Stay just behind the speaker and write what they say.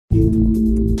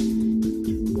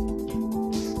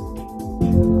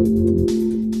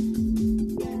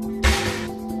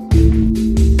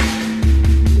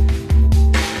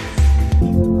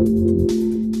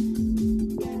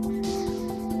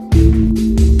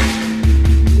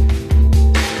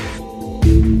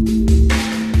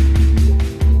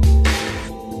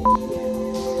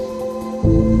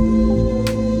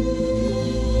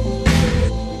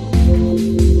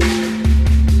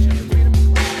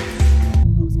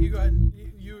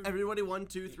Everybody, 1,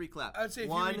 2, 3, clap. I'd say if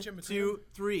you 1, reach in between. 2,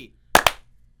 3.